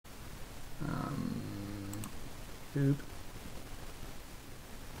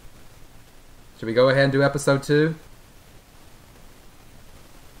Should we go ahead and do episode 2?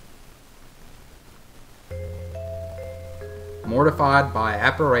 Mortified by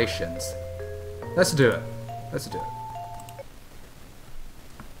Apparitions. Let's do it. Let's do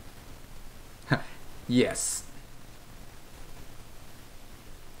it. Yes.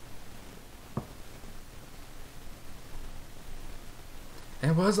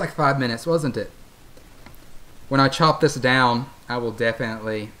 It was like 5 minutes, wasn't it? When I chop this down, I will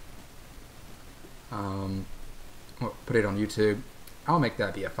definitely put it on YouTube. I'll make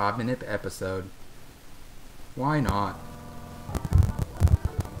that be a 5-minute episode. Why not?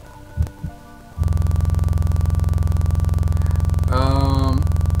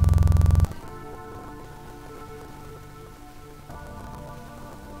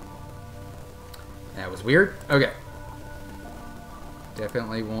 That was weird. Okay.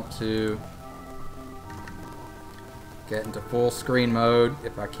 Definitely want to get into full screen mode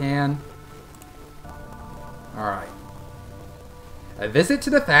if I can. Alright. A visit to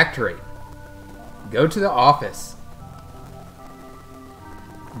the factory. Go to the office.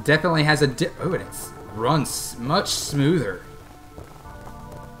 Definitely has a oh, and it runs much smoother.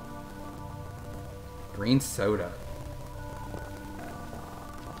 Green soda.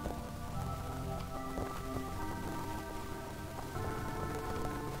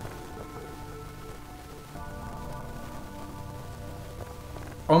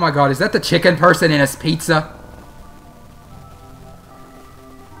 Oh my god, is that the chicken person in his pizza?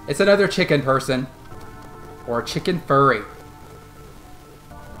 It's another chicken person. Or a chicken furry.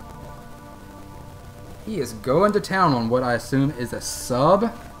 He is going to town on what I assume is a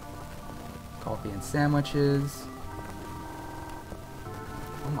sub. Coffee and sandwiches.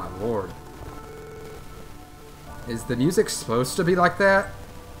 Oh my lord. Is the music supposed to be like that?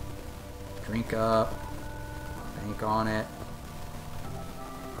 Drink up. Bank on it.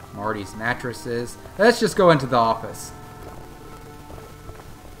 Marty's mattresses. Let's just go into the office.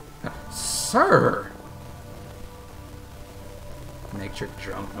 Sir! Make your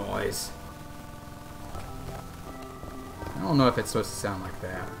drunk noise. I don't know if it's supposed to sound like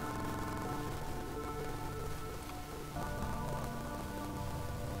that.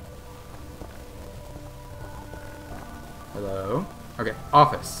 Hello? Okay,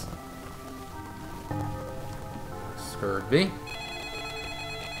 office. Scurvy.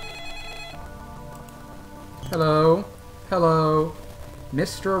 Hello. Hello.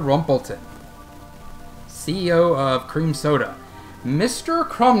 Mr. Rumpleton. CEO of Cream Soda. Mr.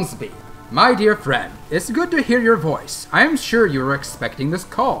 Crumsby, my dear friend, it's good to hear your voice. I am sure you were expecting this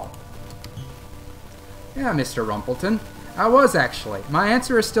call. Yeah, Mr. Rumpleton. I was actually. My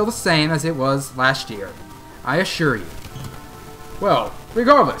answer is still the same as it was last year. I assure you. Well,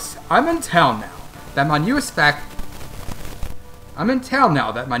 regardless, I'm in town now that my newest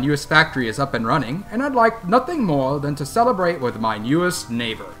factory is up and running, and I'd like nothing more than to celebrate with my newest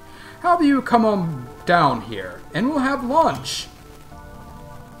neighbor. How about you come on down here, and we'll have lunch?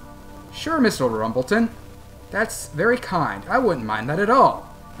 Sure, Mr. Rumpleton. That's very kind. I wouldn't mind that at all.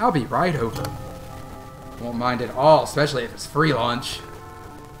 I'll be right over. Won't mind at all, especially if it's free lunch.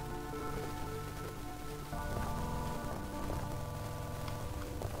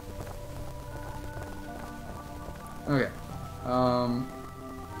 Okay.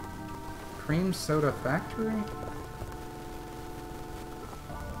 Cream Soda Factory?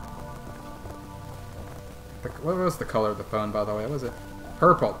 What was the color of the phone, by the way? Was it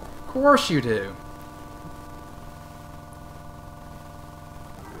purple? Of course you do.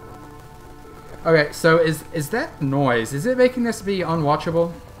 Okay, so is that noise, is it making this be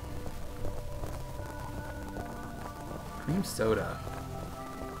unwatchable? Cream soda.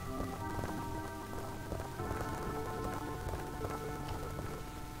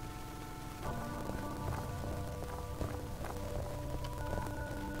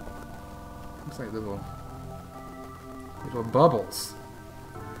 Looks like little bubbles.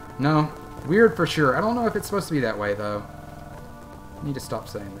 No, weird for sure. I don't know if it's supposed to be that way though. I need to stop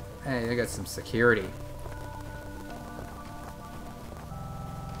saying that. Hey, I got some security.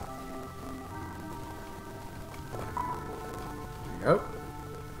 There we go.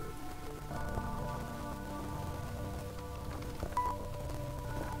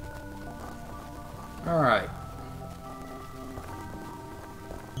 Alright.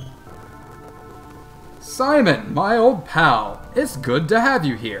 Simon, my old pal, it's good to have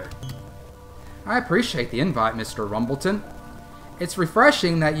you here. I appreciate the invite, Mr. Rumpleton. It's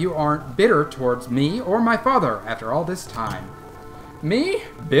refreshing that you aren't bitter towards me or my father after all this time. Me?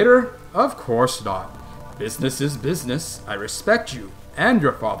 Bitter? Of course not. Business is business. I respect you. and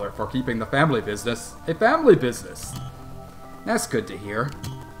your father for keeping the family business a family business. That's good to hear.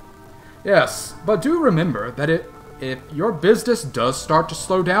 Yes, but do remember that if your business does start to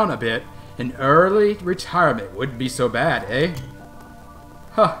slow down a bit, an early retirement wouldn't be so bad, eh?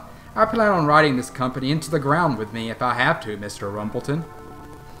 Huh, I plan on riding this company into the ground with me if I have to, Mr. Rumpleton.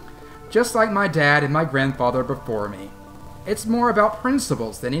 Just like my dad and my grandfather before me. It's more about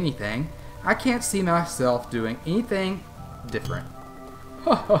principles than anything. I can't see myself doing anything different.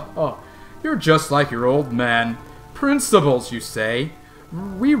 Ha ha ha, you're just like your old man. Principles, you say?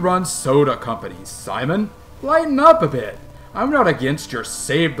 We run soda companies, Simon. Lighten up a bit. I'm not against your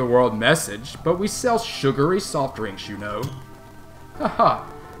save the world message, but we sell sugary soft drinks, you know. Haha,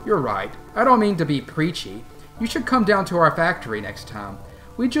 you're right. I don't mean to be preachy. You should come down to our factory next time.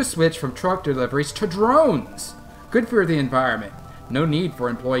 We just switched from truck deliveries to drones. Good for the environment. No need for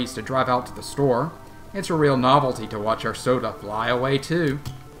employees to drive out to the store. It's a real novelty to watch our soda fly away, too.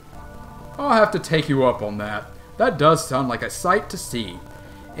 I'll have to take you up on that. That does sound like a sight to see.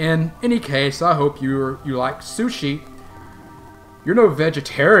 In any case, I hope you like sushi. You're no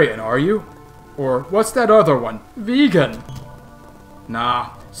vegetarian, are you? Or what's that other one? Vegan?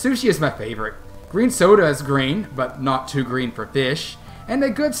 Nah, sushi is my favorite. Green soda is green, but not too green for fish. And a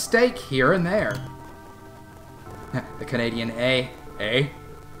good steak here and there. The Canadian A, eh?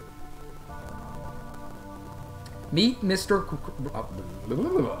 Meet Mr.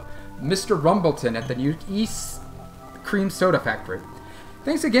 Rumbleton at the new East Cream Soda Factory.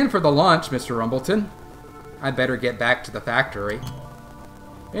 Thanks again for the lunch, Mr. Rumbleton. I'd better get back to the factory.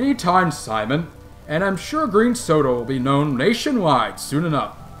 Anytime, Simon. And I'm sure green soda will be known nationwide soon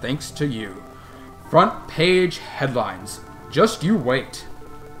enough, thanks to you. Front page headlines. Just you wait.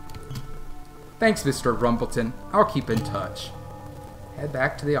 Thanks, Mr. Rumbleton. I'll keep in touch. Head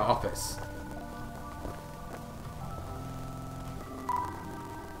back to the office.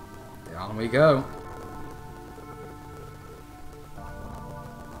 Down we go.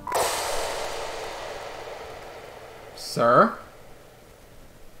 Sir?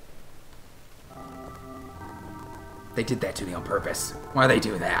 They did that to me on purpose. Why'd they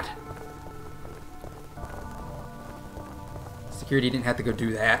do that? Security didn't have to go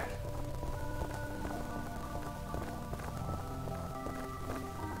do that.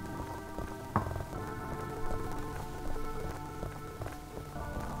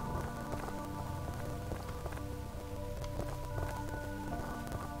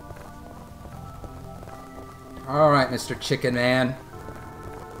 Alright, Mr. Chicken Man.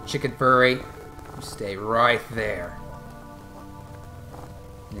 Chicken Furry. You stay right there.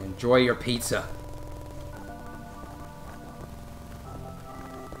 And enjoy your pizza.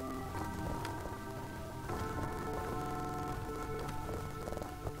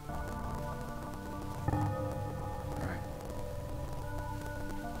 Alright.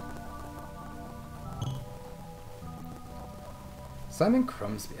 Simon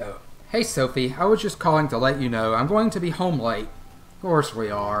Crumsby. Oh. Hey, Sophie, I was just calling to let you know I'm going to be home late. Of course we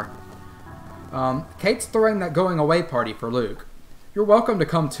are. Kate's throwing that going away party for Luke. You're welcome to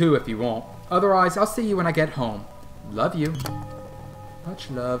come too if you want. Otherwise, I'll see you when I get home. Love you. Much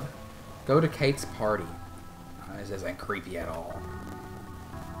love. Go to Kate's party. This isn't creepy at all.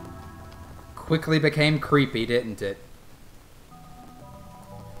 Quickly became creepy, didn't it?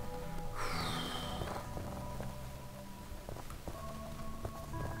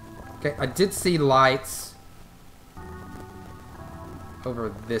 Okay, I did see lights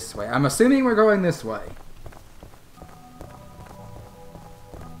over this way. I'm assuming we're going this way.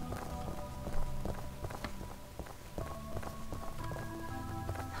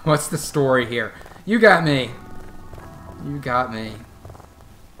 What's the story here? You got me. You got me.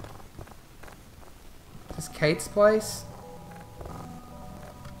 Is this Kate's place?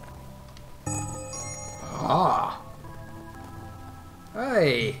 Ah.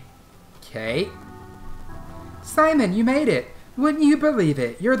 Hey. Kate? Simon, you made it! Wouldn't you believe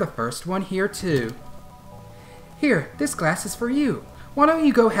it? You're the first one here, too. Here, this glass is for you. Why don't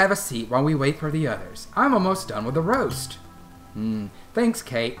you go have a seat while we wait for the others? I'm almost done with the roast. Thanks,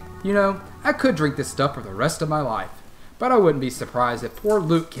 Kate. You know, I could drink this stuff for the rest of my life. But I wouldn't be surprised if poor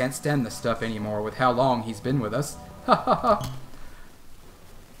Luke can't stand the stuff anymore with how long he's been with us. Ha ha ha.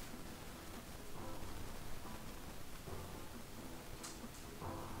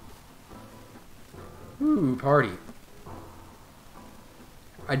 Ooh, party.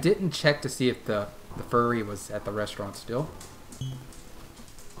 I didn't check to see if the furry was at the restaurant still.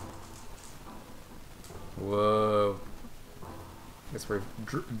 Whoa. Guess we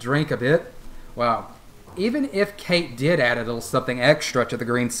drink a bit. Wow. Even if Kate did add a little something extra to the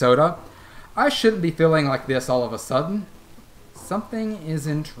green soda, I shouldn't be feeling like this all of a sudden. Something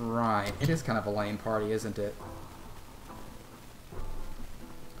isn't right. It is kind of a lame party, isn't it?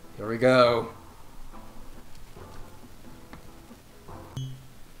 Here we go.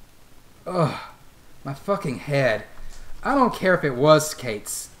 Ugh. My fucking head. I don't care if it was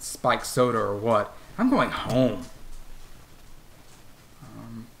Kate's spiked soda or what. I'm going home.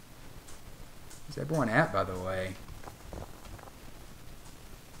 Where's everyone at, by the way?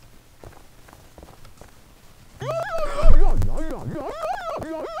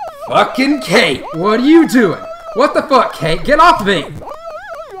 Fucking Kate! What are you doing? What the fuck, Kate? Get off me!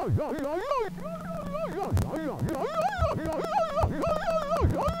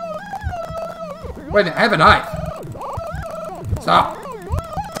 Wait a minute, I have a knife. Stop.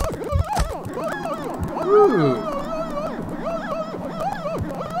 Ooh.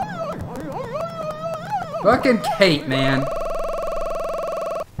 Fucking Kate, man.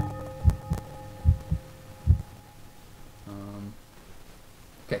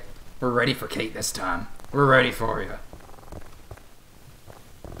 Okay, we're ready for Kate this time. We're ready for you.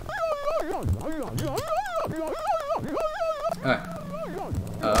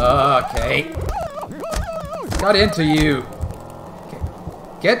 Kate. Got into you. Okay.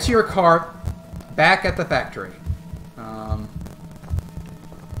 Get to your car back at the factory.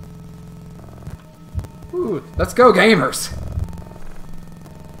 Ooh, let's go, gamers.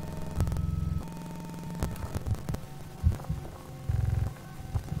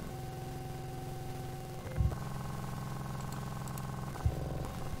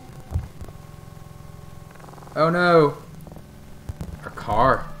 Oh no. Our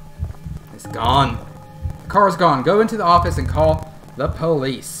car is gone. The car is gone. Go into the office and call the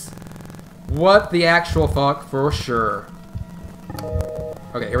police. What the actual fuck, for sure.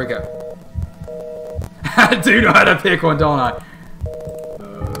 Okay, here we go. I do know how to pick one, don't I?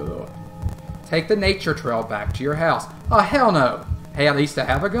 Take the nature trail back to your house. Oh, hell no. Hey, at least I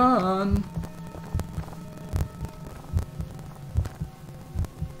have a gun.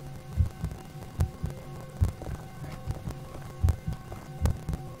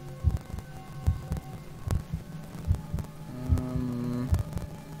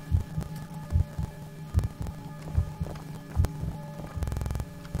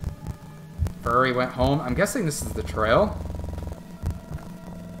 Furry went home. I'm guessing this is the trail.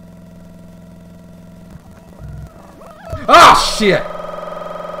 Oh, shit!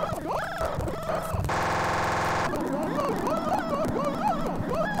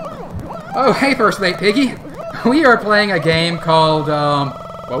 Oh, hey, First Mate Piggy. We are playing a game called,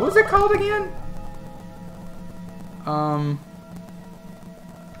 what was it called again?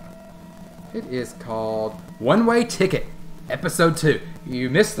 It is called One-Way Ticket, Episode 2. You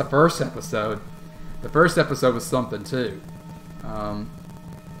missed the first episode. The first episode was something, too.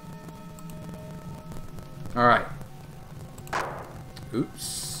 Alright.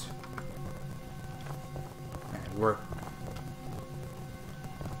 Oops. Alright, we're...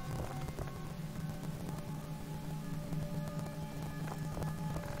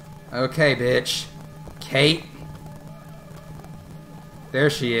 Okay, bitch. Kate. There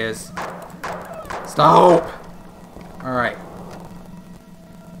she is. Stop! Alright.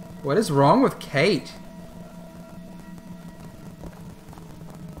 What is wrong with Kate?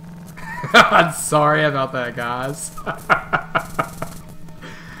 I'm sorry about that, guys.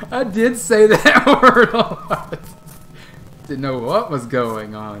 I did say that word a lot. Didn't know what was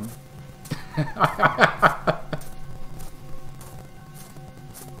going on.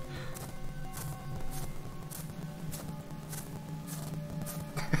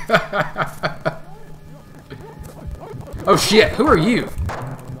 Oh shit, who are you?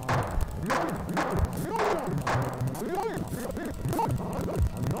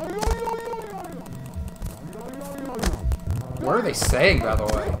 What are they saying, by the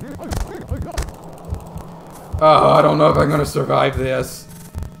way? Oh, I don't know if I'm gonna survive this.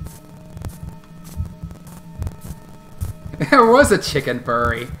 There was a chicken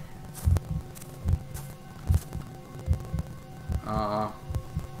furry.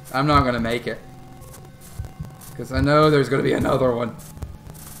 I'm not gonna make it. Because I know there's gonna be another one.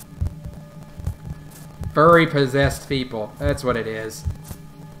 Furry possessed people. That's what it is.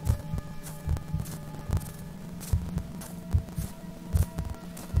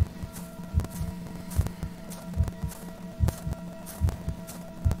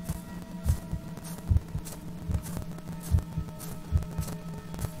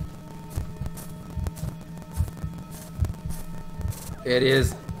 It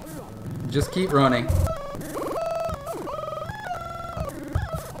is. Just keep running.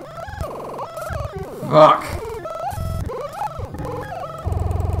 Fuck.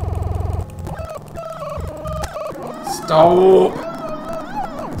 Stop!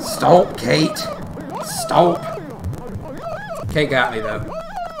 Stop, Kate! Stop! Kate got me, though.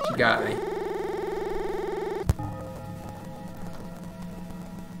 She got me.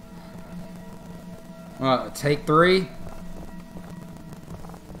 Take 3.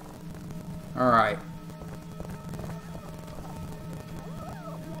 Alright.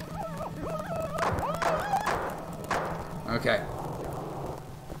 Okay.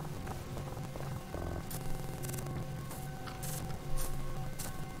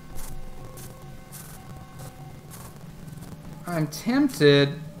 I'm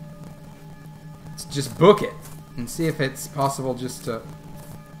tempted to just book it and see if it's possible just to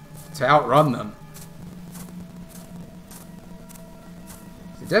outrun them.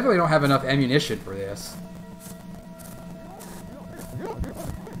 I definitely don't have enough ammunition for this.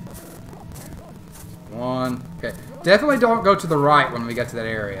 One. Okay. Definitely don't go to the right when we get to that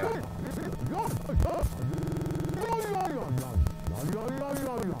area.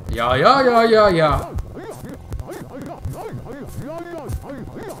 Yeah, yeah, yeah, yeah, yeah.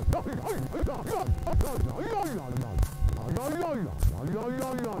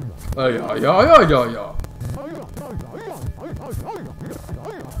 Yeah, yeah, yeah, yeah, yeah.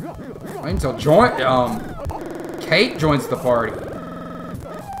 Wait until Kate joins the party.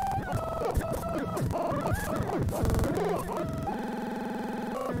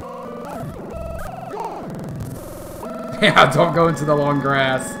 Yeah, don't go into the long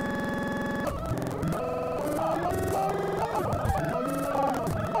grass.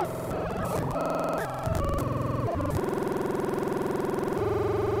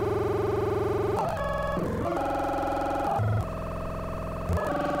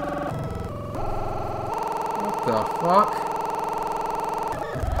 What the fuck?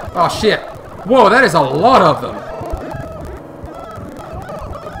 Oh shit. Whoa, that is a lot of them.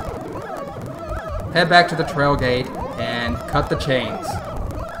 Head back to the trail gate and cut the chains.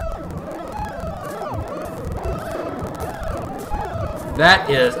 That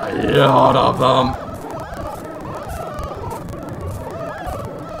is a lot of them.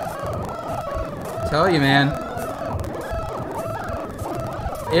 Tell you, man.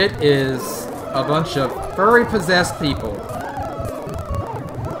 It is a bunch of furry possessed people.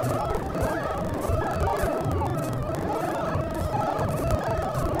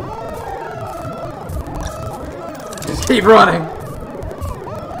 Just keep running.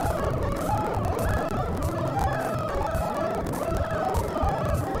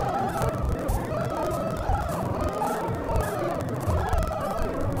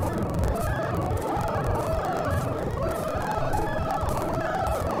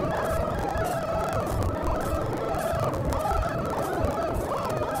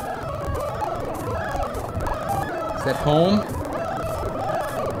 Is that home?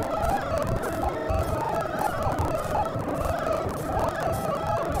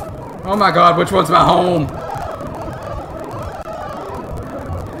 Oh my god, which one's my home?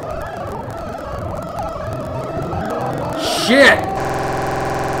 Shit!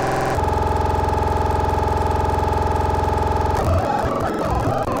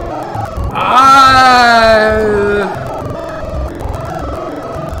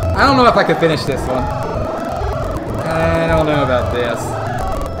 I don't know if I could finish this one. I don't know about this.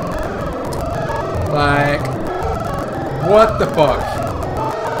 Like, what the fuck?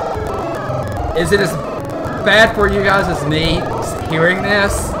 Is it as bad for you guys as me hearing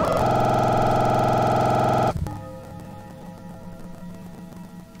this?